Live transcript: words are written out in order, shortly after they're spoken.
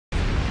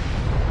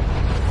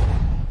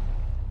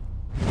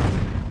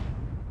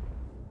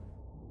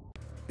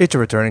It's a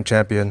returning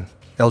champion,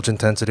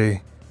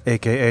 Elgintensity,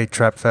 aka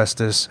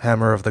Trapfestus,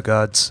 Hammer of the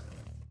Gods.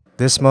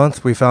 This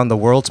month we found the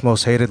world's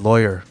most hated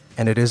lawyer,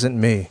 and it isn't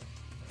me.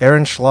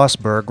 Aaron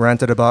Schlossberg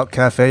ranted about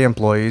cafe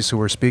employees who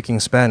were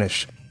speaking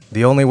Spanish.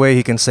 The only way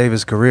he can save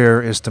his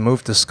career is to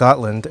move to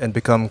Scotland and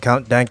become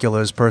Count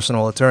Dankula's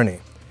personal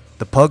attorney.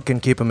 The pug can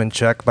keep him in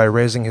check by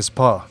raising his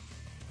paw.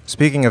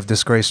 Speaking of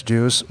disgraced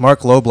Jews, Mark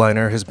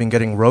Lobliner has been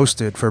getting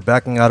roasted for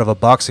backing out of a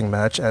boxing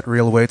match at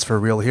Real Weights for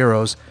Real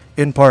Heroes,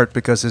 in part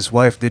because his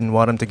wife didn't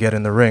want him to get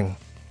in the ring.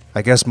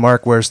 I guess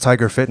Mark wears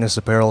Tiger Fitness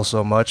apparel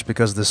so much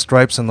because the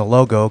stripes on the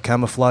logo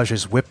camouflage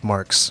his whip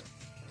marks.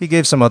 He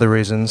gave some other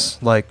reasons,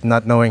 like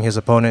not knowing his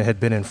opponent had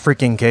been in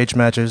freaking cage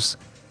matches,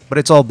 but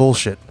it's all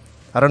bullshit.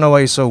 I don't know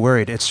why he's so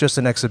worried, it's just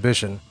an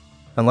exhibition.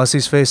 Unless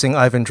he's facing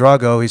Ivan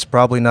Drago, he's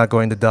probably not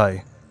going to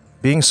die.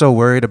 Being so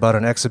worried about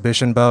an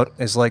exhibition bout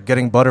is like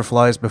getting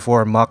butterflies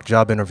before a mock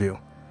job interview.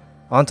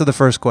 On to the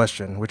first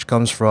question, which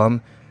comes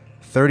from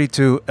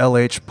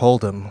 32LH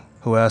Poldham,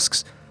 who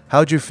asks,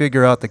 "How'd you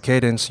figure out the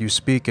cadence you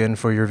speak in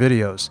for your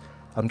videos?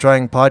 I'm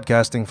trying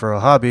podcasting for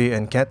a hobby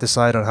and can't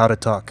decide on how to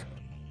talk."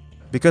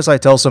 Because I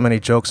tell so many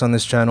jokes on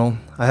this channel,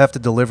 I have to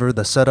deliver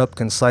the setup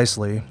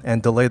concisely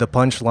and delay the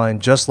punchline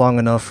just long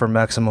enough for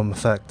maximum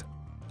effect.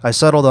 I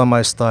settled on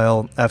my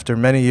style after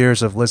many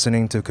years of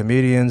listening to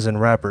comedians and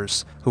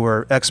rappers who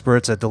are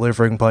experts at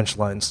delivering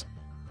punchlines.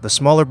 The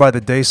Smaller by the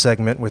Day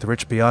segment with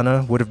Rich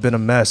Piana would have been a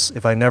mess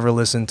if I never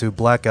listened to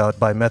Blackout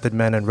by Method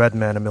Man and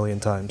Redman a million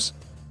times.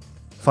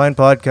 Find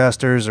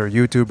podcasters or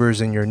YouTubers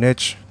in your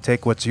niche,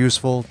 take what's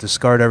useful,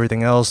 discard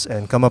everything else,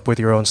 and come up with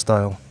your own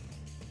style.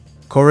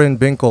 Corinne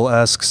Binkle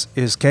asks,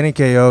 "Is Kenny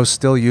KO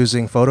still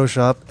using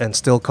Photoshop and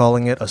still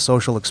calling it a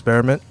social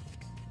experiment?"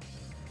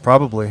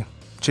 Probably.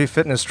 Chief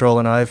Fitness Troll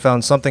and I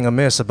found something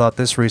amiss about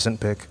this recent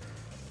pic.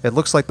 It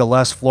looks like the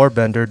last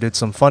floorbender did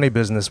some funny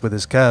business with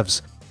his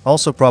calves.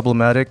 Also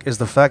problematic is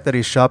the fact that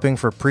he's shopping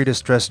for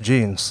pre-distressed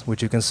jeans,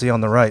 which you can see on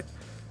the right.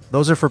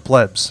 Those are for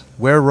plebs.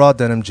 Wear raw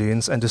denim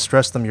jeans and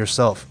distress them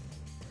yourself.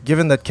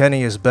 Given that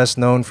Kenny is best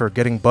known for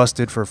getting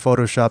busted for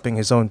photoshopping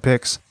his own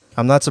pics,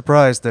 I'm not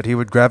surprised that he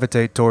would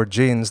gravitate toward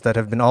jeans that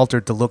have been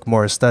altered to look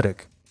more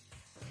aesthetic.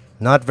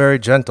 Not Very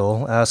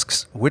Gentle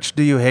asks, "Which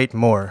do you hate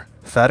more?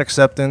 Fat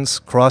acceptance,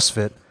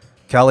 CrossFit,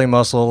 Cali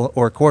muscle,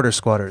 or quarter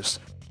squatters?"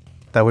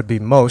 That would be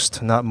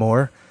most, not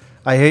more.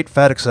 I hate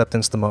fat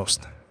acceptance the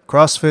most.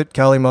 CrossFit,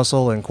 Cali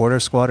muscle, and quarter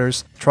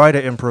squatters try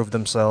to improve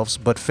themselves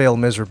but fail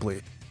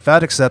miserably.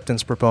 Fat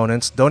acceptance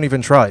proponents don't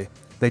even try.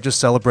 They just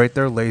celebrate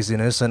their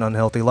laziness and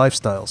unhealthy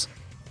lifestyles.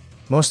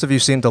 Most of you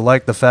seem to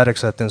like the fat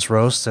acceptance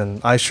roasts,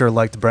 and I sure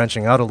liked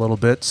branching out a little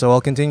bit, so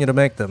I'll continue to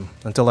make them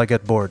until I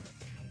get bored.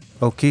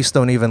 Oh,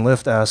 Keystone Even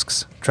Lift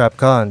asks, "Trap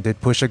Khan,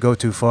 did Pusha go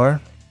too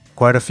far?"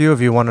 Quite a few of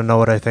you want to know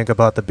what I think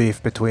about the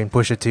beef between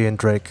Pusha T and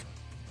Drake.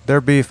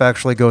 Their beef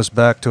actually goes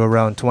back to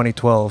around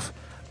 2012,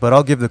 but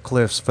I'll give the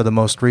cliffs for the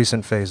most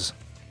recent phase.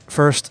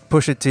 First,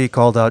 Pusha T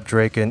called out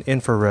Drake in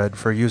Infrared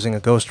for using a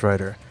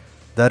ghostwriter.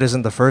 That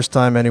isn't the first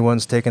time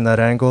anyone's taken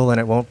that angle, and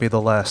it won't be the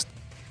last.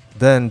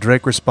 Then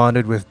Drake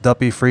responded with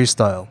Duppy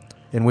Freestyle,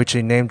 in which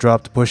he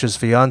name-dropped Pusha's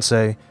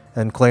fiancée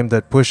and claimed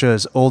that Pusha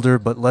is older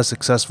but less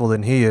successful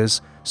than he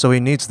is, so he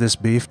needs this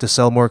beef to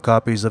sell more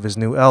copies of his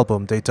new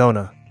album,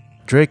 Daytona.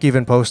 Drake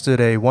even posted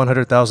a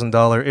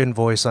 $100,000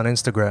 invoice on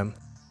Instagram.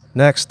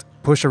 Next,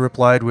 Pusha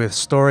replied with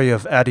Story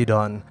of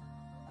Adidon.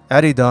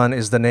 Adidon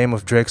is the name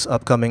of Drake's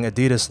upcoming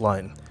Adidas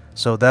line,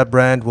 so that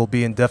brand will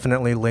be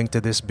indefinitely linked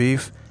to this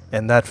beef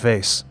and that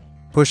face.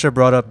 Pusha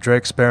brought up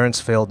Drake's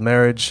parents' failed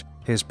marriage,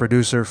 his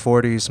producer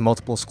 40's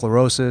multiple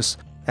sclerosis,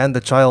 and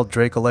the child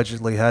Drake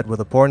allegedly had with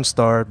a porn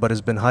star but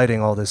has been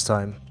hiding all this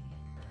time.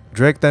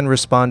 Drake then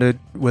responded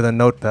with a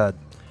notepad.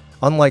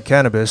 Unlike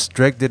Cannabis,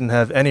 Drake didn't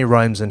have any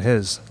rhymes in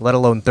his, let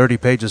alone 30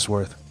 pages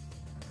worth.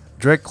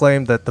 Drake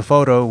claimed that the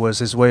photo was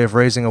his way of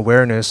raising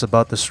awareness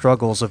about the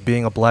struggles of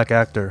being a black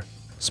actor.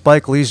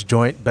 Spike Lee's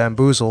joint,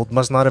 Bamboozled,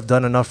 must not have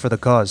done enough for the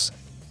cause.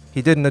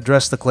 He didn't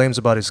address the claims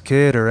about his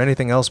kid or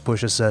anything else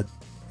Pusha said.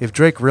 If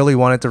Drake really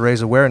wanted to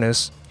raise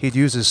awareness, he'd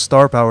use his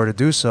star power to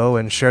do so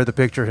and share the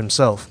picture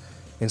himself.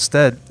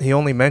 Instead, he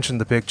only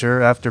mentioned the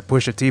picture after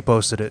Pusha T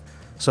posted it,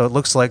 so it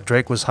looks like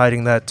Drake was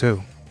hiding that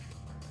too.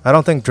 I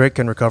don't think Drake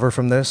can recover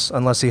from this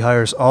unless he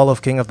hires all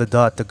of King of the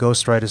Dot to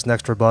ghostwrite his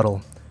next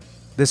rebuttal.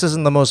 This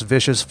isn't the most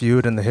vicious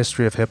feud in the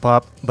history of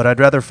hip-hop, but I'd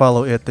rather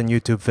follow it than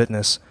YouTube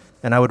Fitness,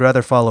 and I would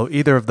rather follow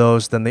either of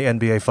those than the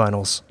NBA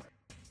Finals.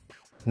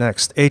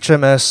 Next,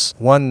 HMS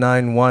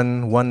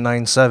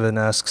 191197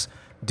 asks,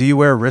 "Do you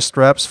wear wrist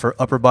wraps for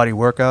upper body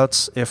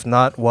workouts? If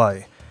not,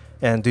 why?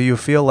 And do you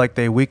feel like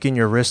they weaken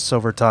your wrists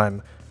over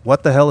time?"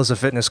 What the hell is a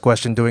fitness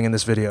question doing in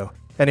this video?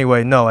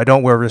 Anyway, no, I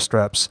don't wear wrist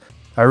wraps.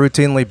 I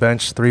routinely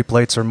bench 3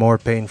 plates or more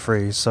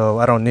pain-free, so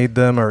I don't need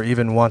them or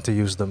even want to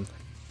use them.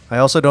 I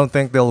also don't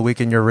think they'll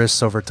weaken your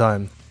wrists over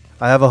time.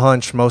 I have a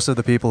hunch most of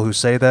the people who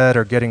say that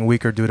are getting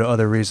weaker due to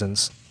other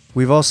reasons.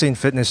 We've all seen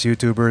fitness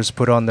YouTubers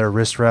put on their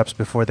wrist wraps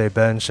before they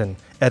bench and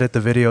edit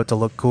the video to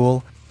look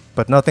cool,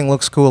 but nothing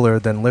looks cooler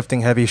than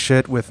lifting heavy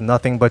shit with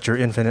nothing but your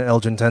infinite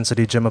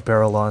Elgintensity gym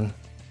apparel on.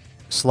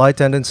 Sly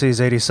Tendencies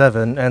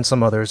 87 and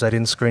some others, I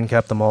didn't screen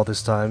cap them all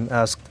this time,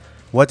 asked,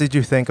 "What did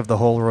you think of the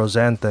whole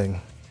Roseanne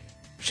thing?"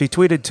 She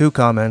tweeted 2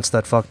 comments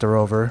that fucked her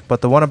over,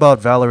 but the one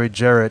about Valerie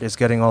Jarrett is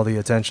getting all the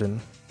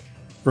attention.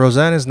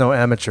 Roseanne is no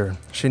amateur.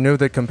 She knew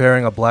that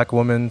comparing a black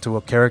woman to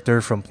a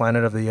character from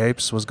Planet of the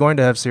Apes was going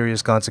to have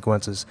serious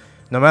consequences,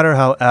 no matter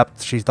how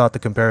apt she thought the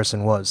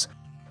comparison was.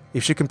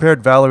 If she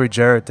compared Valerie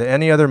Jarrett to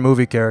any other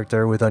movie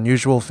character with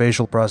unusual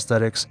facial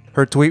prosthetics,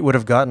 her tweet would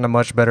have gotten a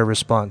much better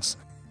response.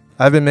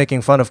 I've been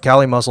making fun of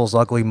Cali Muscle's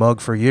ugly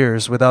mug for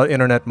years without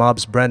internet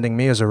mobs branding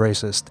me as a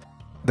racist.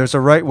 There's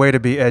a right way to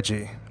be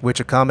edgy, which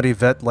a comedy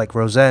vet like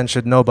Roseanne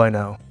should know by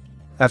now.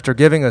 After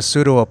giving a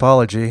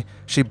pseudo-apology,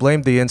 she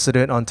blamed the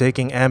incident on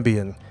taking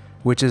Ambien,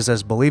 which is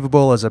as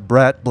believable as a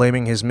brat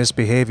blaming his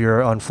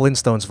misbehavior on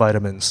Flintstones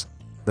vitamins.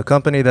 The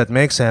company that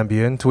makes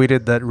Ambien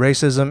tweeted that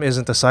racism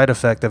isn't a side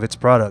effect of its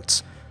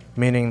products,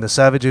 meaning the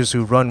savages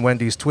who run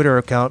Wendy's Twitter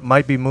account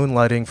might be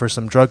moonlighting for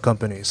some drug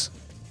companies.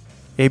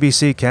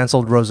 ABC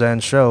canceled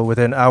Roseanne's show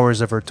within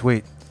hours of her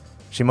tweet.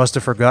 She must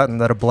have forgotten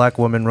that a black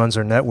woman runs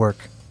her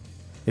network.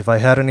 If I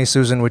had any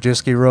Susan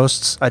Wojcicki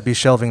roasts, I'd be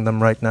shelving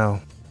them right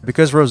now.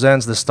 Because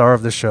Roseanne's the star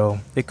of the show,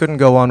 it couldn't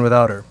go on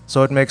without her,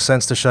 so it makes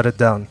sense to shut it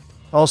down.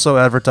 Also,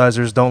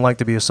 advertisers don't like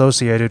to be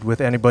associated with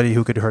anybody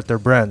who could hurt their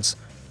brands.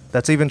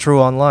 That's even true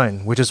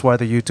online, which is why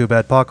the YouTube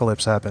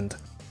adpocalypse happened.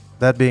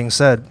 That being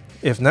said,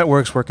 if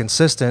networks were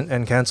consistent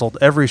and canceled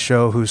every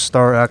show whose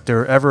star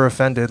actor ever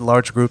offended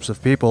large groups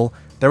of people,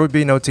 there would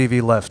be no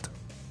TV left.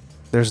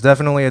 There's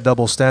definitely a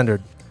double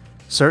standard.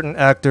 Certain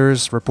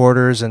actors,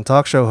 reporters, and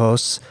talk show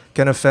hosts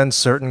can offend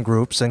certain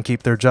groups and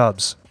keep their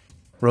jobs.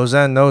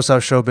 Roseanne knows how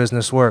show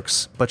business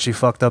works, but she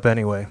fucked up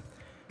anyway.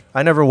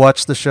 I never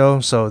watched the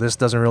show, so this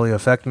doesn't really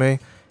affect me.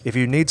 If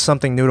you need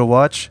something new to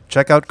watch,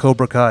 check out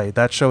Cobra Kai,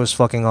 that show is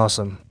fucking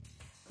awesome.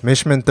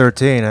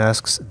 Mishman13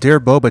 asks, "Dear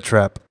Boba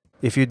Trap,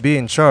 if you'd be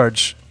in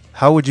charge,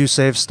 how would you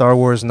save Star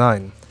Wars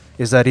 9?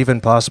 Is that even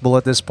possible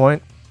at this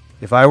point?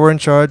 If I were in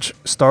charge,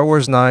 Star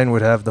Wars 9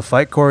 would have the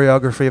fight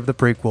choreography of the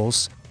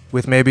prequels,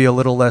 with maybe a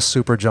little less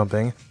super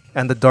jumping,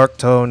 and the dark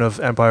tone of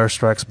Empire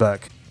Strikes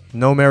Back.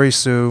 No Mary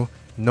Sue,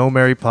 no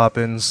Mary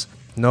Poppins,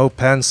 no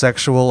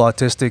pansexual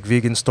autistic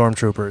vegan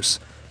stormtroopers.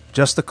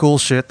 Just the cool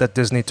shit that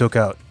Disney took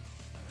out.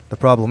 The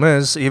problem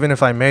is, even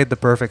if I made the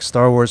perfect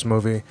Star Wars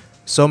movie,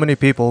 so many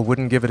people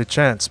wouldn't give it a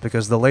chance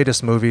because the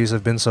latest movies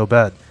have been so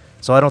bad,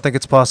 so I don't think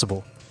it's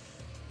possible.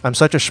 I'm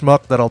such a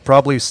schmuck that I'll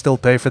probably still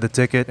pay for the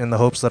ticket in the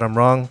hopes that I'm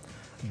wrong,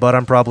 but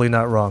I'm probably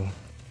not wrong."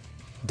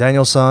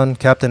 Daniel-san,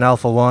 Captain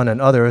Alpha 1, and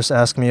others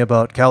ask me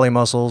about Cali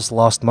Muscle's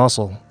lost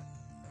muscle.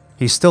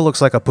 He still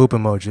looks like a poop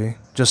emoji,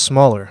 just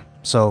smaller,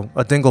 so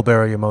a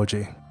dingleberry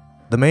emoji.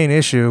 The main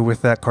issue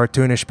with that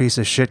cartoonish piece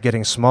of shit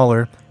getting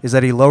smaller is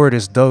that he lowered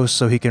his dose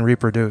so he can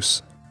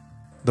reproduce.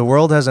 The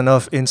world has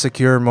enough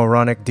insecure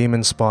moronic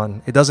demon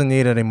spawn, it doesn't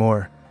need any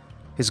more.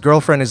 His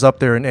girlfriend is up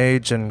there in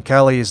age and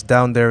Cali is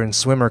down there in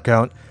swimmer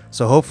count,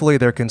 so hopefully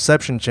their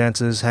conception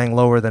chances hang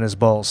lower than his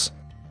balls.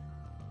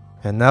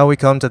 And now we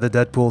come to the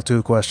Deadpool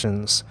 2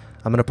 questions.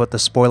 I'm gonna put the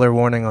spoiler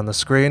warning on the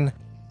screen.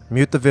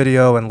 Mute the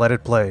video and let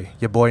it play,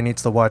 your boy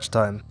needs the watch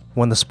time.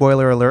 When the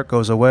spoiler alert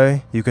goes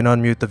away, you can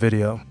unmute the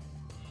video.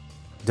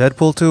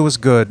 Deadpool 2 was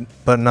good,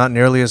 but not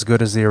nearly as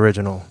good as the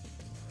original.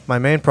 My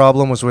main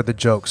problem was with the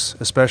jokes,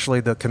 especially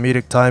the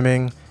comedic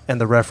timing and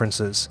the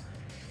references.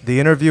 The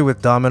interview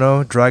with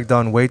Domino dragged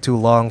on way too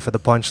long for the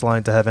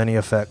punchline to have any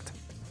effect.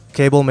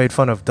 Cable made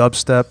fun of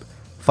dubstep,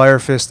 Fire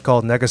Fist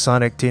called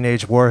Negasonic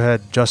Teenage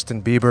Warhead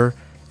Justin Bieber,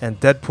 and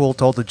Deadpool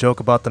told a joke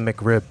about the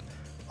McRib.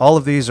 All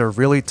of these are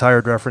really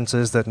tired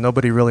references that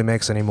nobody really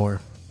makes anymore.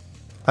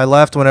 I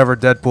laughed whenever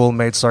Deadpool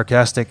made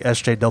sarcastic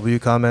SJW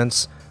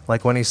comments,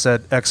 like when he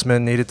said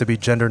X-Men needed to be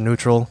gender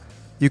neutral.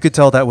 You could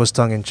tell that was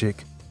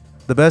tongue-in-cheek.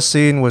 The best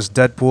scene was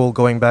Deadpool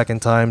going back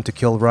in time to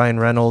kill Ryan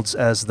Reynolds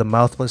as the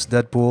mouthless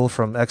Deadpool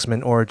from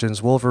X-Men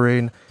Origins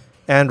Wolverine,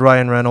 and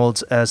Ryan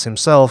Reynolds as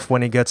himself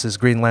when he gets his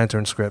Green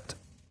Lantern script.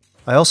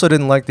 I also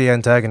didn't like the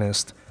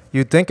antagonist.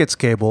 You'd think it's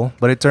Cable,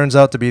 but it turns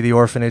out to be the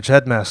orphanage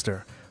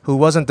headmaster, who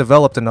wasn't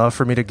developed enough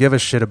for me to give a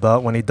shit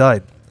about when he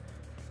died.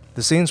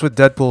 The scenes with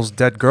Deadpool's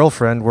dead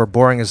girlfriend were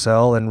boring as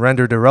hell and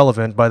rendered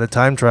irrelevant by the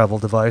time travel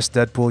device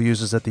Deadpool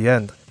uses at the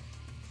end.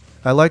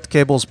 I liked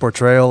Cable's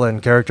portrayal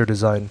and character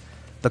design.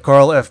 The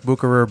Carl F.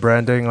 Bucherer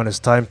branding on his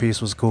timepiece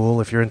was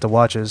cool if you're into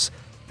watches,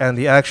 and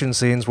the action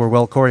scenes were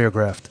well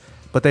choreographed,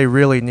 but they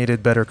really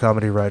needed better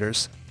comedy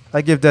writers.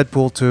 I give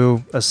Deadpool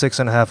 2 a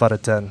 6.5 out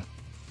of 10.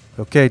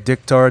 Okay,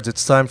 dicktards,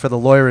 it's time for the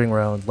lawyering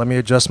round. Let me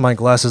adjust my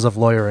glasses of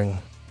lawyering.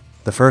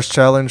 The first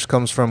challenge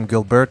comes from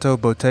Gilberto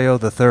Boteo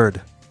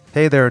III.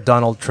 Hey there,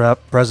 Donald Trapp,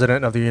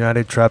 President of the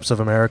United Traps of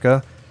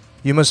America.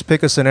 You must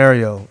pick a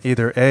scenario.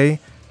 Either A,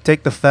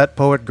 take the fat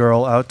poet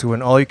girl out to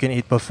an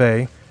all-you-can-eat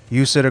buffet,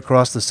 you sit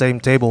across the same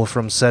table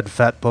from said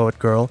fat poet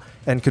girl,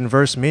 and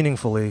converse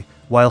meaningfully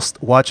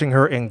whilst watching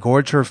her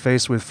engorge her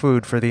face with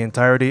food for the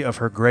entirety of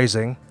her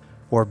grazing.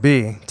 Or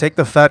B, take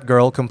the fat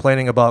girl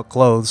complaining about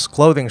clothes,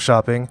 clothing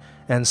shopping,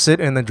 and sit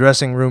in the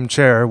dressing room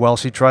chair while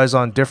she tries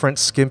on different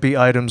skimpy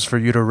items for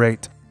you to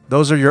rate.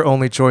 Those are your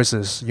only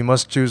choices. You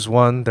must choose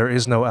one, there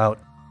is no out.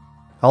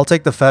 I'll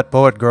take the fat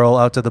poet girl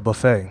out to the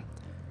buffet.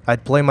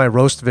 I'd play my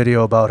roast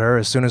video about her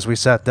as soon as we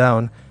sat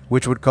down,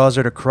 which would cause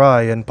her to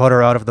cry and put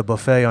her out of the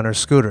buffet on her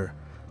scooter,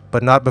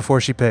 but not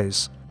before she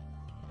pays.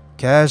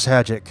 Kaz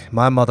Hadjic,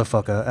 my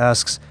motherfucker,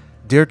 asks,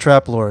 Dear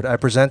Trap Lord, I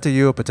present to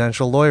you a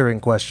potential lawyering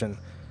question.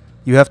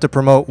 You have to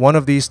promote one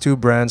of these two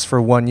brands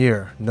for 1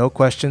 year. No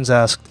questions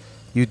asked.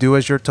 You do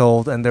as you're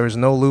told, and there is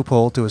no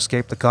loophole to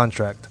escape the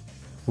contract.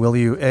 Will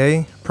you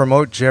A.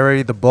 Promote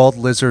Jerry the Bald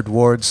Lizard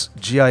Ward's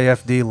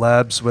GIFD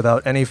Labs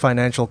without any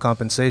financial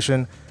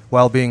compensation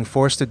while being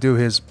forced to do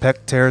his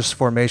pec tears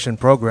formation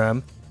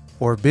program,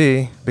 or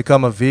B.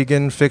 Become a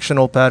vegan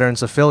fictional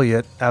patterns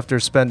affiliate after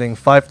spending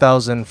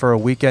 $5,000 for a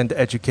weekend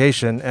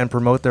education and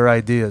promote their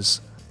ideas?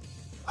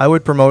 I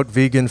would promote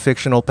vegan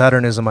fictional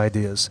patternism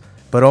ideas,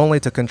 but only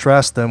to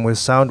contrast them with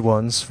sound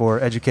ones for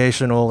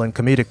educational and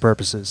comedic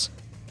purposes.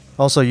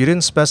 Also, you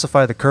didn't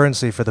specify the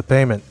currency for the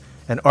payment,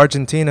 and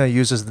Argentina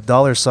uses the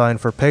dollar sign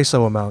for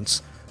peso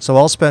amounts, so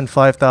I'll spend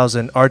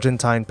 5,000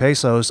 Argentine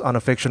pesos on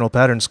a fictional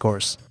patterns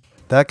course.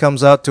 That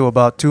comes out to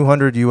about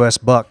 200 US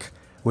buck,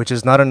 which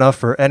is not enough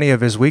for any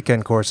of his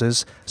weekend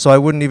courses, so I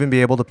wouldn't even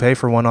be able to pay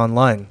for one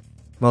online.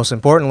 Most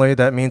importantly,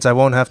 that means I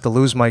won't have to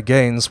lose my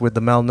gains with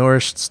the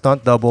malnourished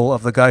stunt double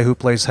of the guy who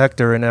plays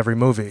Hector in every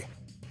movie.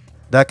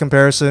 That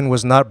comparison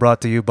was not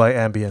brought to you by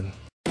Ambien.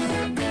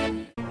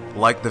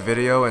 Like the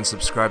video and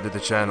subscribe to the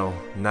channel,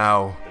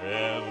 now.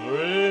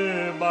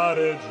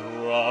 Everybody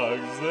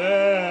drugs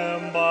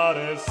them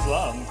body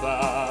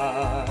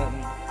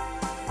sometime.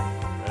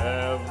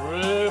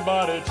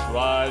 Everybody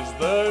tries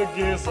the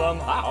gear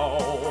somehow.